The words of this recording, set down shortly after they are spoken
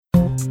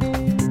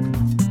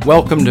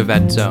Welcome to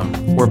Vet Zone,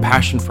 where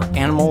passion for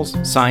animals,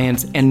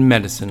 science, and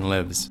medicine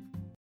lives.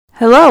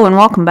 Hello and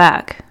welcome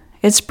back.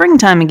 It's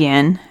springtime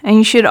again, and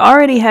you should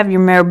already have your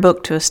mare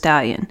booked to a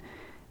stallion.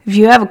 If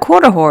you have a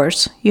quarter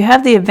horse, you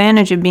have the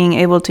advantage of being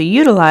able to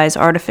utilize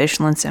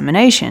artificial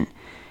insemination.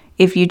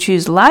 If you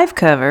choose live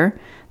cover,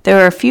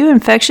 there are a few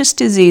infectious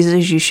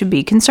diseases you should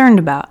be concerned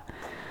about.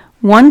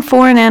 One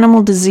foreign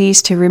animal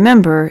disease to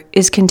remember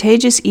is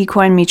Contagious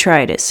Equine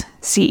Metritis,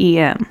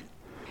 CEM.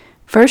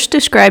 First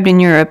described in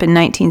Europe in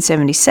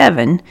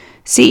 1977,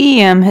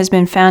 CEM has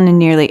been found in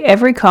nearly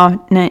every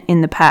continent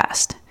in the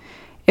past.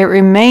 It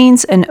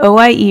remains an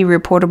OIE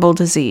reportable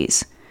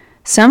disease.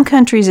 Some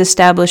countries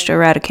established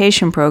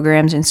eradication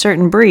programs in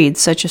certain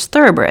breeds, such as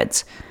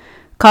thoroughbreds.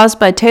 Caused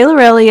by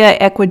Taylorelia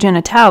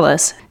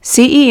equigenitalis,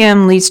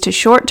 CEM leads to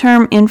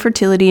short-term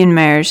infertility in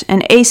mares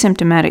and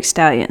asymptomatic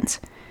stallions.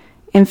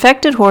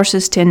 Infected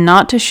horses tend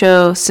not to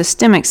show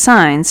systemic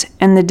signs,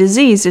 and the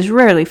disease is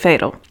rarely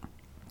fatal.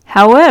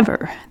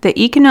 However, the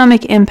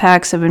economic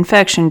impacts of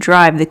infection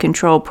drive the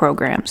control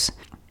programs.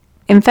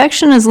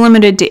 Infection is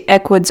limited to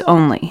equids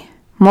only.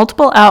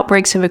 Multiple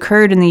outbreaks have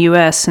occurred in the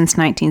U.S. since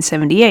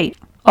 1978,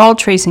 all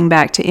tracing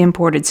back to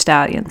imported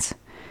stallions.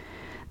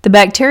 The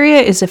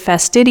bacteria is a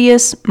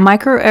fastidious,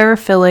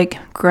 microaerophilic,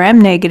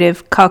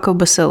 gram-negative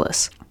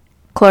coccobacillus.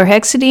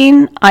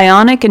 Chlorhexidine,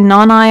 ionic and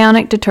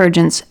non-ionic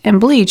detergents,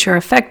 and bleach are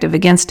effective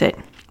against it.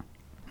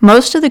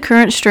 Most of the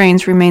current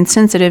strains remain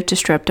sensitive to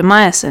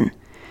streptomycin.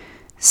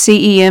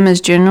 CEM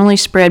is generally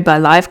spread by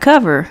live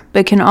cover,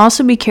 but can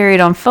also be carried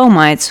on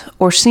fomites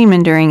or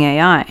semen during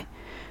AI.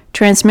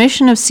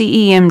 Transmission of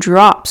CEM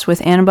drops with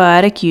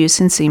antibiotic use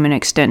and semen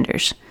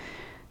extenders.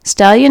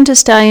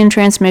 Stallion-to-stallion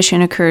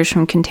transmission occurs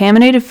from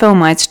contaminated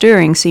fomites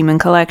during semen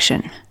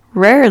collection.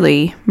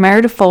 Rarely,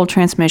 mare-to-foal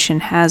transmission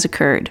has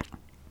occurred.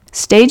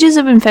 Stages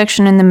of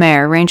infection in the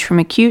mare range from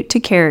acute to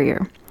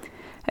carrier.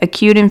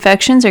 Acute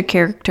infections are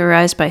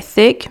characterized by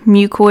thick,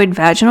 mucoid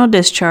vaginal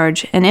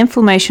discharge and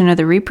inflammation of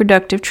the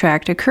reproductive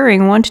tract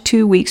occurring 1 to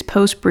 2 weeks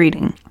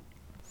post-breeding.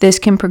 This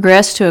can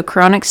progress to a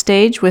chronic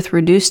stage with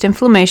reduced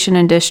inflammation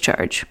and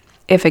discharge.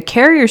 If a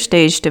carrier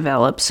stage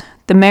develops,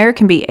 the mare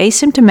can be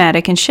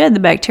asymptomatic and shed the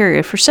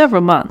bacteria for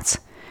several months.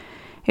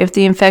 If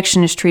the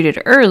infection is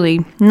treated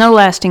early, no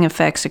lasting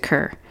effects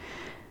occur.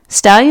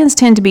 Stallions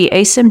tend to be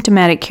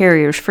asymptomatic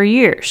carriers for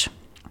years.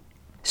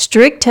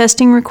 Strict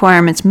testing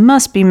requirements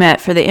must be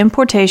met for the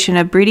importation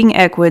of breeding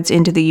equids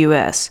into the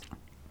U.S.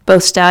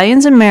 Both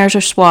stallions and mares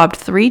are swabbed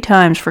 3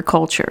 times for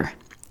culture.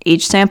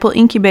 Each sample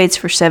incubates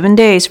for 7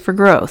 days for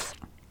growth.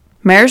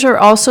 Mares are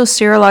also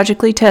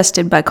serologically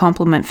tested by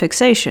complement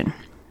fixation.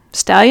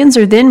 Stallions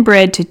are then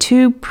bred to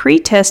 2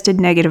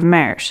 pre-tested negative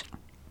mares.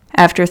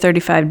 After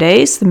 35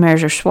 days, the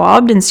mares are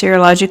swabbed and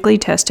serologically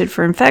tested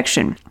for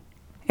infection.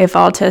 If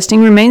all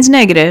testing remains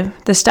negative,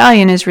 the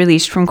stallion is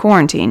released from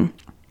quarantine.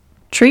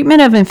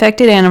 Treatment of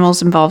infected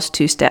animals involves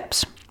 2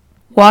 steps.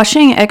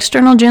 Washing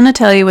external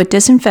genitalia with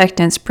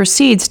disinfectants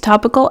precedes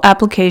topical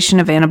application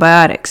of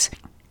antibiotics.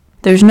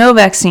 There's no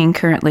vaccine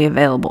currently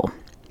available.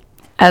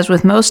 As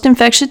with most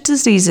infectious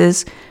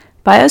diseases,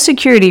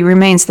 biosecurity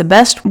remains the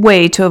best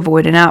way to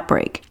avoid an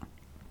outbreak.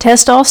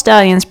 Test all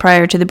stallions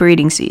prior to the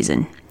breeding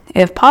season.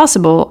 If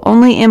possible,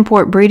 only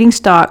import breeding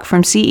stock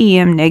from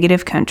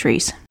CEM-negative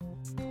countries.